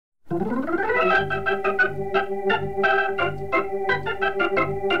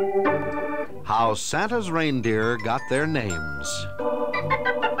How Santa's reindeer got their names.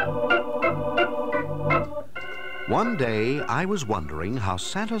 One day, I was wondering how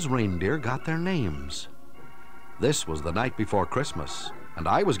Santa's reindeer got their names. This was the night before Christmas, and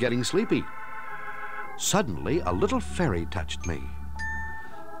I was getting sleepy. Suddenly, a little fairy touched me.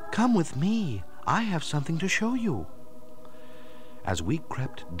 "Come with me. I have something to show you." As we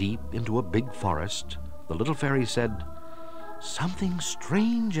crept deep into a big forest, the little fairy said, "Something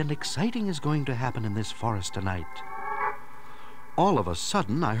strange and exciting is going to happen in this forest tonight." All of a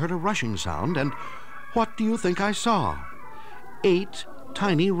sudden, I heard a rushing sound, and what do you think I saw? 8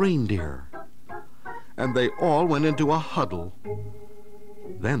 tiny reindeer. And they all went into a huddle.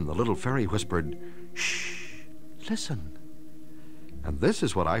 Then the little fairy whispered, "Shh, listen." And this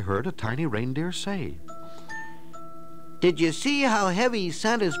is what I heard a tiny reindeer say. "Did you see how heavy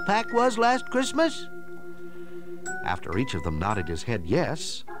Santa's pack was last Christmas?" After each of them nodded his head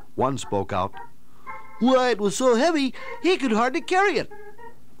yes, one spoke out, "Why, it was so heavy, he could hardly carry it."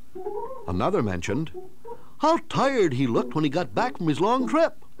 Another mentioned, "How tired he looked when he got back from his long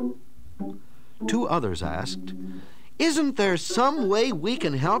trip." 2 others asked, "Isn't there some way we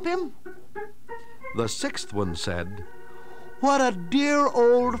can help him?" The 6th one said, "What a dear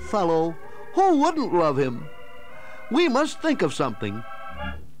old fellow! Who wouldn't love him? We must think of something."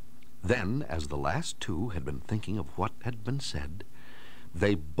 Then, as the last 2 had been thinking of what had been said,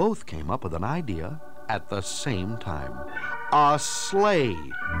 they both came up with an idea at the same time. A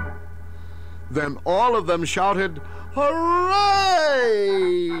sleigh! Then all of them shouted, "Hooray!"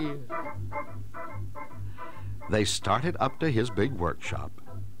 They started up to his big workshop.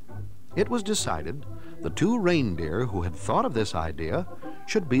 It was decided the 2 reindeer who had thought of this idea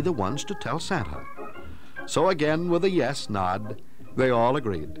should be the ones to tell Santa. So again, with a yes nod, they all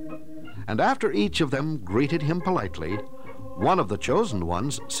agreed. And after each of them greeted him politely, one of the chosen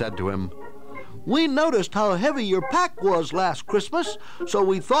ones said to him, "We noticed how heavy your pack was last Christmas, so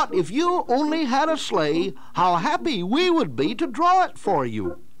we thought if you only had a sleigh, how happy we would be to draw it for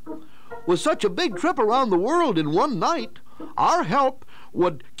you. With such a big trip around the world in one night, our help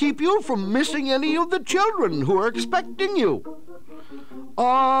would keep you from missing any of the children who are expecting you."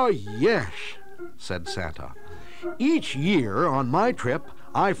 "Ah, yes," said Santa. "Each year on my trip,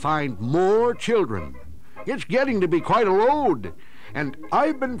 I find more children. It's getting to be quite a load, and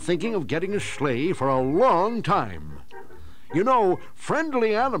I've been thinking of getting a sleigh for a long time. You know,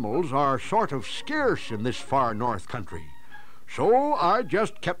 friendly animals are sort of scarce in this far north country, so I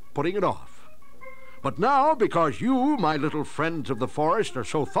just kept putting it off. But now, because you, my little friends of the forest, are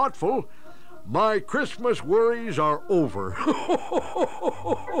so thoughtful, my Christmas worries are over."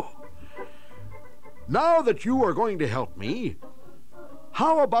 Now that you are going to help me,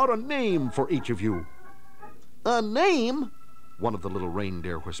 how about a name for each of you? "A name?" one of the little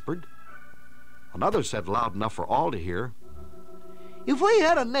reindeer whispered. Another said loud enough for all to hear, "If we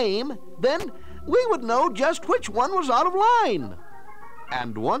had a name, then we would know just which one was out of line."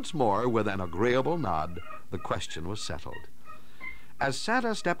 And once more, with an agreeable nod, the question was settled. As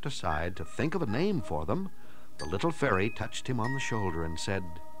Santa stepped aside to think of a name for them, the little fairy touched him on the shoulder and said,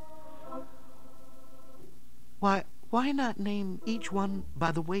 Why not name each one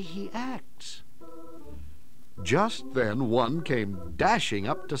by the way he acts?" Just then one came dashing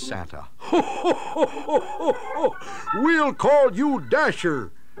up to Santa. "We'll call you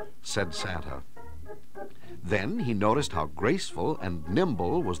Dasher," said Santa. Then he noticed how graceful and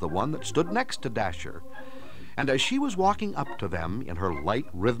nimble was the one that stood next to Dasher. And as she was walking up to them in her light,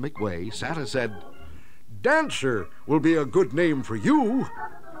 rhythmic way, Santa said, "Dancer will be a good name for you."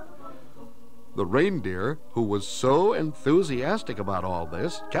 The reindeer, who was so enthusiastic about all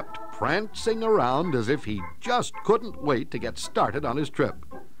this, kept prancing around as if he just couldn't wait to get started on his trip.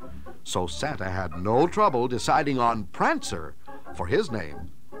 So Santa had no trouble deciding on Prancer for his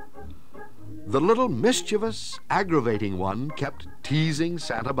name. The little mischievous, aggravating one kept teasing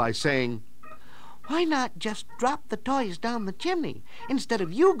Santa by saying, "Why not just drop the toys down the chimney instead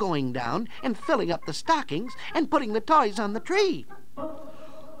of you going down and filling up the stockings and putting the toys on the tree?"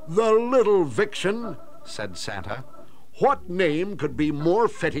 "The little vixen," said Santa. "What name could be more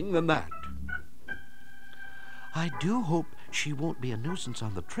fitting than that?" "I do hope she won't be a nuisance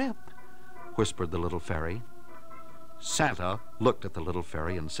on the trip," whispered the little fairy. Santa looked at the little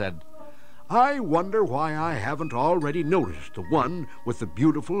fairy and said, "I wonder why I haven't already noticed the one with the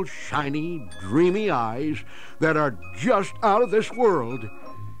beautiful, shiny, dreamy eyes that are just out of this world.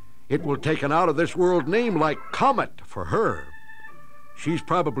 It will take an out-of-this-world name like Comet for her. She's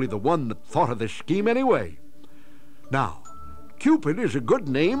probably the one that thought of this scheme anyway. Now, Cupid is a good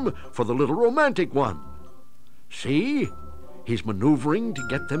name for the little romantic one. See? He's maneuvering to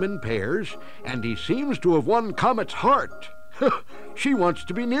get them in pairs, and he seems to have won Comet's heart. She wants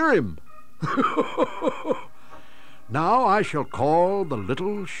to be near him. Now I shall call the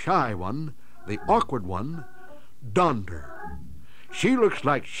little shy one, the awkward one, Donder. She looks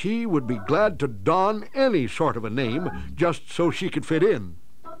like she would be glad to don any sort of a name just so she could fit in.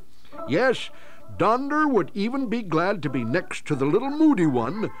 Yes, Donder would even be glad to be next to the little moody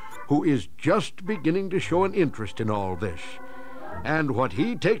one who is just beginning to show an interest in all this. And what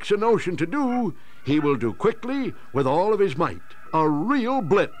he takes a notion to do, he will do quickly with all of his might. A real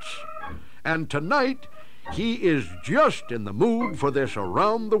blitz. And tonight, he is just in the mood for this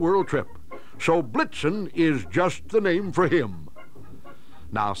around-the-world trip. So Blitzen is just the name for him.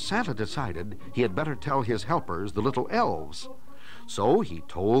 Now Santa decided he had better tell his helpers, the little elves. So he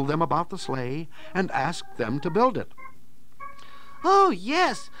told them about the sleigh and asked them to build it. Oh,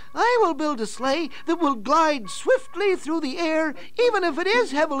 yes, I will build a sleigh that will glide swiftly through the air, even if it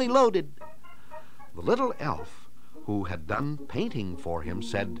is heavily loaded. The little elf, who had done painting for him,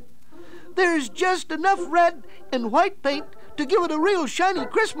 said, There's just enough red and white paint to give it a real shiny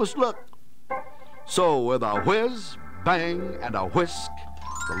Christmas look. So with a whiz, bang, and a whisk,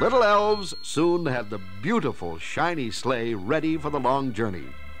 the little elves soon had the beautiful, shiny sleigh ready for the long journey.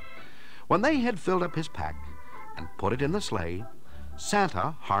 When they had filled up his pack and put it in the sleigh,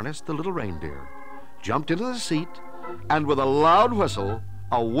 Santa harnessed the little reindeer, jumped into the seat, and with a loud whistle,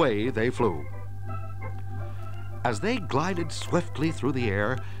 away they flew. As they glided swiftly through the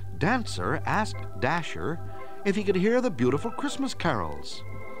air, Dancer asked Dasher if he could hear the beautiful Christmas carols.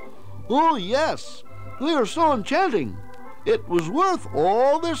 Oh, yes, they are so enchanting. It was worth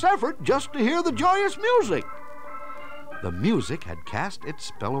all this effort just to hear the joyous music. The music had cast its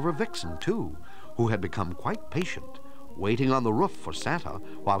spell over Vixen, too, who had become quite patient, waiting on the roof for Santa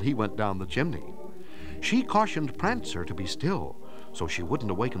while he went down the chimney. She cautioned Prancer to be still so she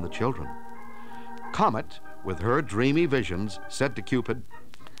wouldn't awaken the children. Comet, with her dreamy visions, said to Cupid,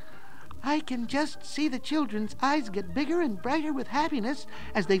 I can just see the children's eyes get bigger and brighter with happiness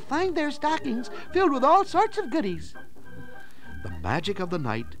as they find their stockings filled with all sorts of goodies. The magic of the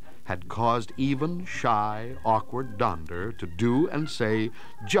night had caused even shy, awkward Donder to do and say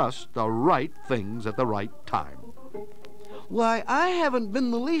just the right things at the right time. Why, I haven't been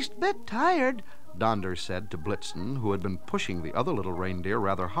the least bit tired, Donder said to Blitzen, who had been pushing the other little reindeer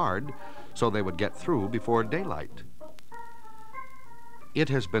rather hard so they would get through before daylight. It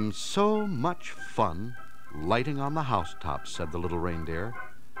has been so much fun lighting on the housetops, said the little reindeer,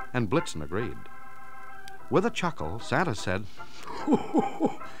 and Blitzen agreed. With a chuckle, Santa said,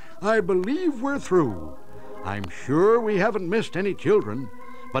 I believe we're through. I'm sure we haven't missed any children,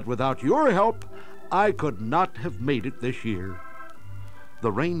 but without your help, I could not have made it this year.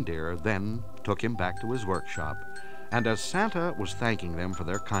 The reindeer then took him back to his workshop, and as Santa was thanking them for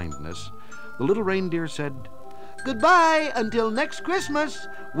their kindness, the little reindeer said, Goodbye until next Christmas.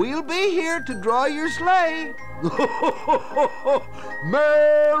 We'll be here to draw your sleigh.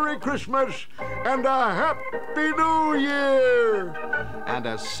 Merry Christmas and a Happy New Year! And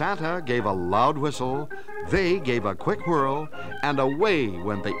as Santa gave a loud whistle, they gave a quick whirl, and away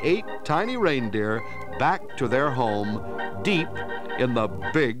went the 8 tiny reindeer back to their home deep in the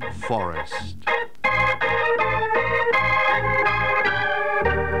big forest.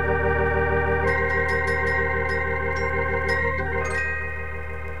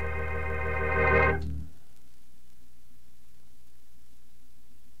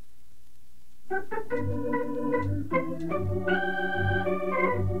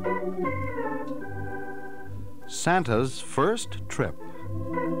 Santa's first trip.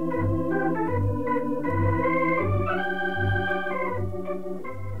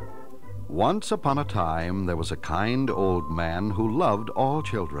 Once upon a time, there was a kind old man who loved all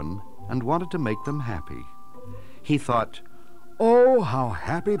children and wanted to make them happy. He thought, Oh, how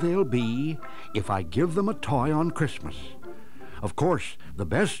happy they'll be if I give them a toy on Christmas. Of course, the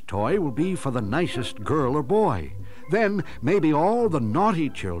best toy will be for the nicest girl or boy. Then maybe all the naughty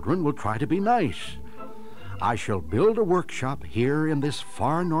children will try to be nice. I shall build a workshop here in this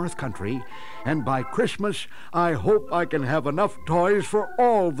far north country, and by Christmas I hope I can have enough toys for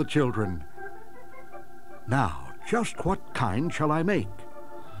all the children. Now, just what kind shall I make?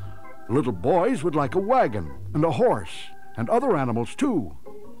 Little boys would like a wagon and a horse and other animals too.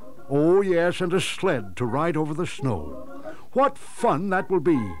 Oh, yes, and a sled to ride over the snow. What fun that will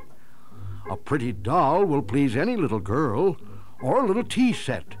be! A pretty doll will please any little girl, or a little tea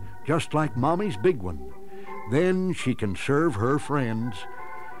set, just like Mommy's big one. Then she can serve her friends.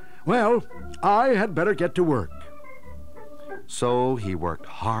 Well, I had better get to work. So he worked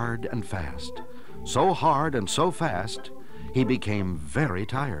hard and fast. So hard and so fast, he became very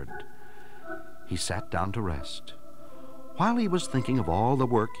tired. He sat down to rest. While he was thinking of all the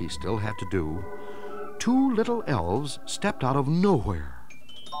work he still had to do, two little elves stepped out of nowhere.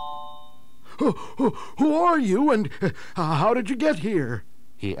 Who are you, and how did you get here?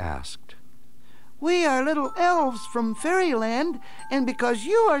 He asked. We are little elves from Fairyland, and because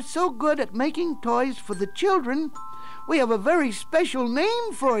you are so good at making toys for the children, we have a very special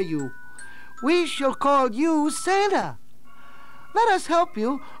name for you. We shall call you Santa. Let us help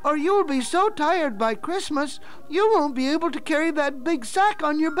you, or you will be so tired by Christmas you won't be able to carry that big sack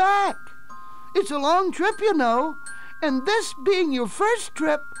on your back. It's a long trip, you know, and this being your first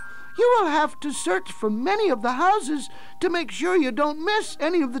trip, you will have to search for many of the houses to make sure you don't miss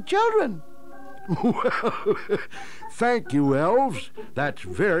any of the children. Well, thank you, elves. That's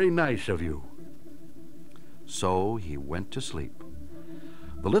very nice of you. So he went to sleep.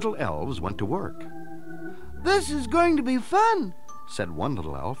 The little elves went to work. This is going to be fun, said one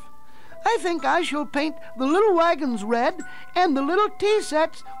little elf. I think I shall paint the little wagons red, and the little tea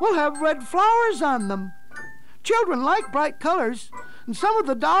sets will have red flowers on them. Children like bright colors, and some of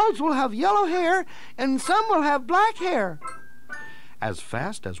the dolls will have yellow hair, and some will have black hair. As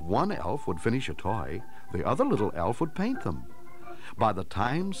fast as one elf would finish a toy, the other little elf would paint them. By the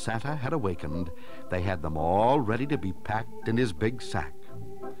time Santa had awakened, they had them all ready to be packed in his big sack.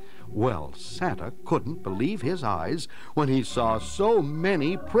 Well, Santa couldn't believe his eyes when he saw so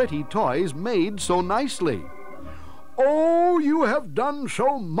many pretty toys made so nicely. Oh, you have done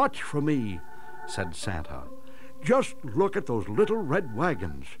so much for me, said Santa. Just look at those little red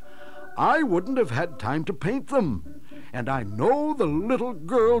wagons. I wouldn't have had time to paint them. And I know the little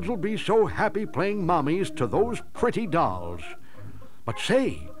girls will be so happy playing mommies to those pretty dolls. But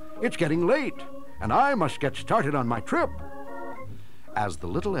say, it's getting late, and I must get started on my trip. As the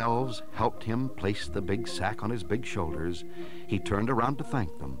little elves helped him place the big sack on his big shoulders, he turned around to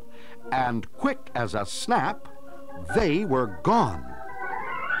thank them, and quick as a snap, they were gone.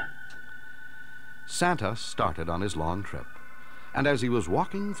 Santa started on his long trip, and as he was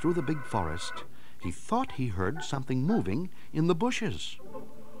walking through the big forest, he thought he heard something moving in the bushes.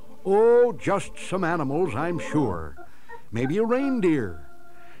 Oh, just some animals, I'm sure. Maybe a reindeer.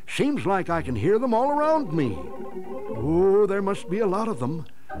 Seems like I can hear them all around me. Oh, there must be a lot of them.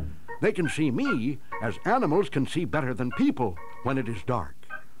 They can see me, as animals can see better than people when it is dark.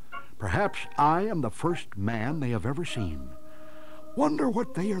 Perhaps I am the first man they have ever seen. Wonder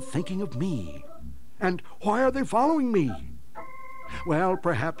what they are thinking of me. And why are they following me? Well,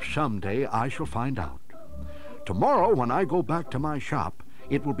 perhaps someday I shall find out. Tomorrow, when I go back to my shop,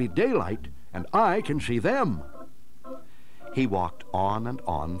 it will be daylight, and I can see them. He walked on and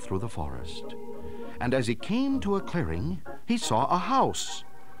on through the forest, and as he came to a clearing, he saw a house.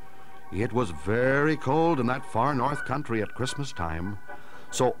 It was very cold in that far north country at Christmas time,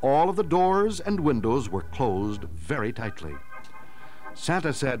 so all of the doors and windows were closed very tightly.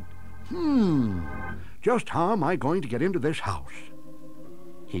 Santa said, just how am I going to get into this house?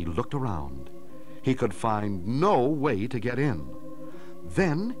 He looked around. He could find no way to get in.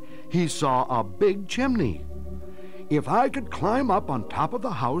 Then he saw a big chimney. If I could climb up on top of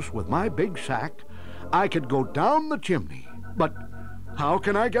the house with my big sack, I could go down the chimney. But how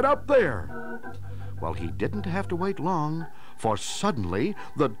can I get up there? Well, he didn't have to wait long, for suddenly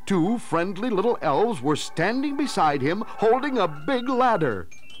the two friendly little elves were standing beside him, holding a big ladder.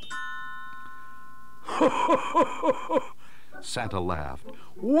 Santa laughed.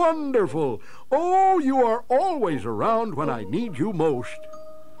 Wonderful! Oh, you are always around when I need you most.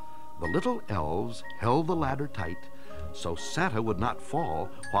 The little elves held the ladder tight so Santa would not fall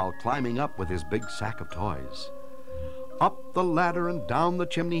while climbing up with his big sack of toys. Up the ladder and down the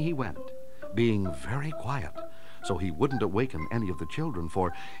chimney he went, being very quiet so he wouldn't awaken any of the children,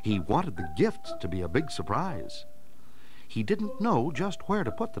 for he wanted the gifts to be a big surprise. He didn't know just where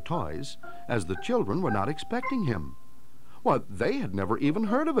to put the toys, as the children were not expecting him. Well, they had never even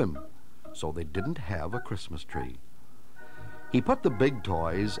heard of him, so they didn't have a Christmas tree. He put the big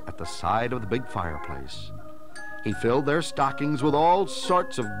toys at the side of the big fireplace. He filled their stockings with all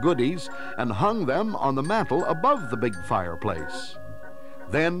sorts of goodies and hung them on the mantel above the big fireplace.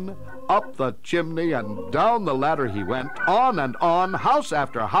 Then up the chimney and down the ladder he went, on and on, house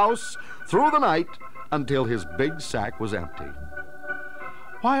after house, through the night, until his big sack was empty.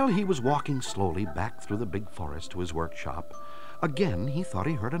 While he was walking slowly back through the big forest to his workshop, again he thought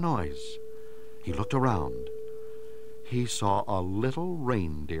he heard a noise. He looked around. He saw a little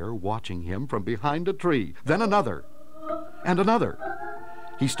reindeer watching him from behind a tree, then another, and another.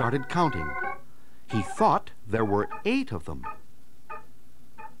 He started counting. He thought there were 8 of them.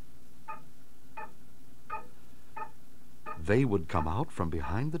 They would come out from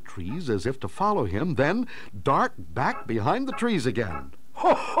behind the trees as if to follow him, then dart back behind the trees again.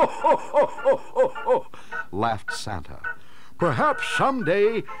 Ho, ho, ho, ho, ho, ho, ho, Laughed Santa. Perhaps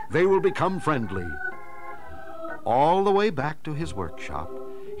someday they will become friendly. All the way back to his workshop,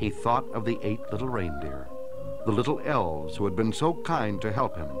 he thought of the 8 little reindeer, the little elves who had been so kind to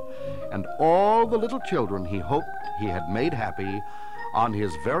help him, and all the little children he hoped he had made happy on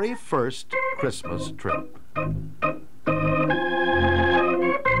his very first Christmas trip.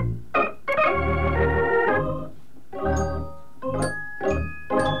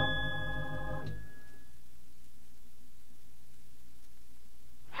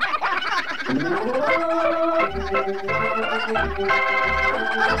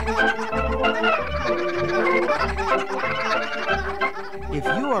 If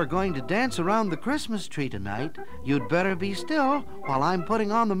you are going to dance around the Christmas tree tonight, you'd better be still while I'm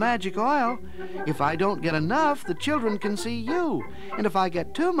putting on the magic oil. If I don't get enough, the children can see you. And if I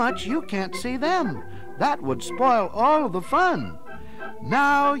get too much, you can't see them. That would spoil all of the fun.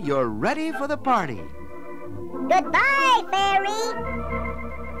 Now you're ready for the party. Goodbye, Fairy.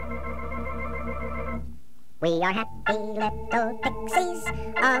 We are happy little pixies,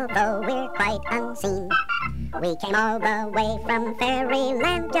 although we're quite unseen. We came all the way from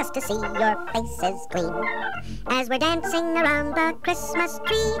fairyland just to see your faces gleam. As we're dancing around the Christmas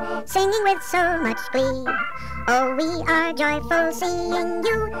tree, singing with so much glee. Oh, we are joyful seeing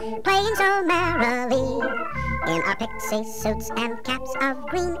you, playing so merrily. In our pixie suits and caps of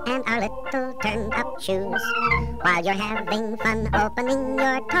green and our little turned-up shoes. While you're having fun opening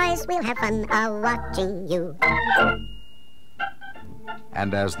your toys, we'll have fun watching you.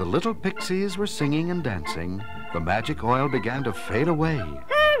 And as the little pixies were singing and dancing, the magic oil began to fade away.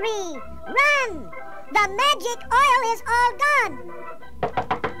 Hurry! Run! The magic oil is all gone!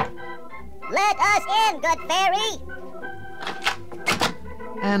 Let us in, good fairy!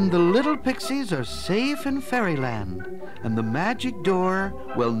 And the little pixies are safe in fairyland, and the magic door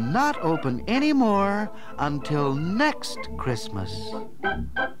will not open anymore until next Christmas.